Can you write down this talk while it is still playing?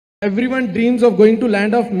Everyone dreams of going to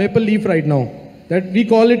land of maple leaf right now. That we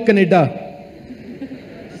call it Canada.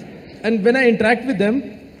 And when I interact with them,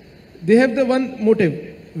 they have the one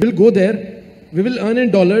motive. We'll go there, we will earn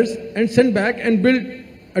in dollars and send back and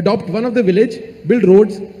adopt one of the village, build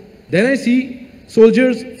roads. Then I see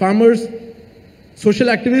soldiers, farmers, social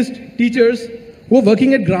activists, teachers who are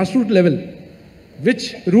working at grassroots level.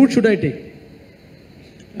 Which route should I take?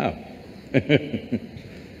 Oh.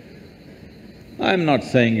 I'm not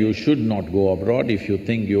saying you should not go abroad. If you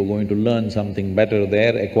think you're going to learn something better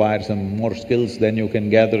there, acquire some more skills, then you can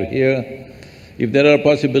gather here. If there are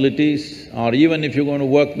possibilities, or even if you're going to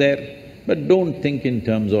work there, but don't think in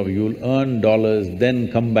terms of you'll earn dollars,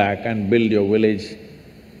 then come back and build your village.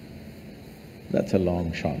 That's a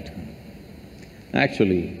long shot.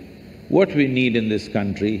 Actually, what we need in this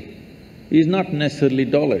country is not necessarily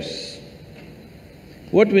dollars.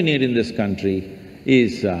 What we need in this country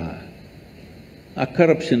is a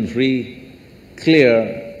corruption-free,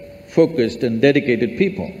 clear, focused and dedicated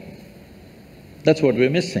people. That's what we're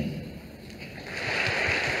missing.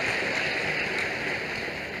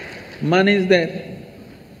 Money is there.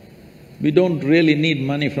 We don't really need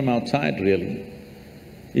money from outside, really.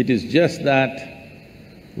 It is just that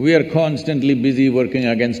we are constantly busy working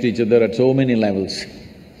against each other at so many levels,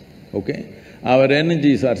 okay? Our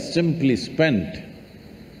energies are simply spent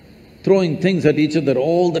throwing things at each other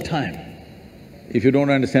all the time. If you don't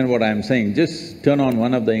understand what I'm saying, just turn on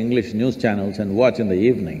one of the English news channels and watch in the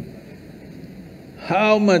evening.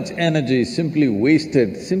 How much energy is simply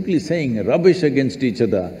wasted, simply saying rubbish against each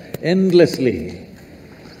other endlessly.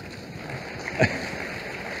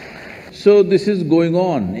 So this is going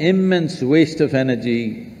on, immense waste of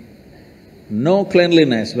energy, no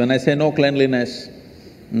cleanliness. When I say no cleanliness,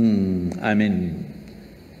 I mean,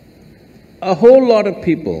 a whole lot of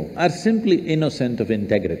people are simply innocent of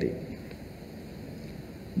integrity.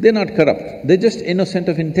 They're not corrupt, they're just innocent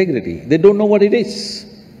of integrity, they don't know what it is.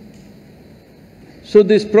 So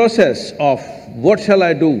this process of what shall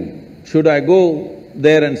I do? Should I go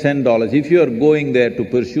there and send dollars? If you are going there to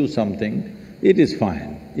pursue something, it is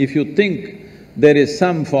fine. If you think there is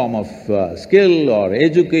some form of skill or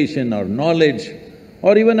education or knowledge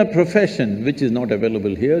or even a profession which is not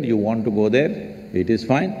available here, you want to go there, it is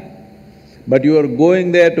fine. But you are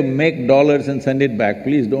going there to make dollars and send it back,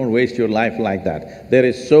 please don't waste your life like that. There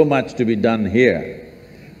is so much to be done here.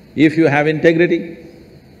 If you have integrity,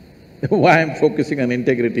 why I'm focusing on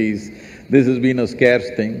integrity is, this has been a scarce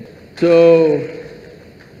thing. So,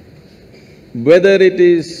 whether it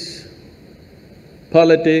is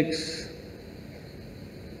politics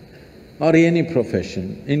or any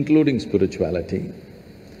profession, including spirituality,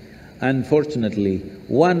 unfortunately,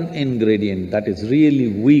 one ingredient that is really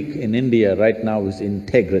weak in India right now is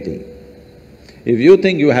integrity. If you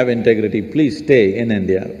think you have integrity, please stay in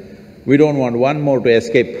India. We don't want one more to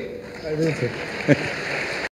escape. I will say.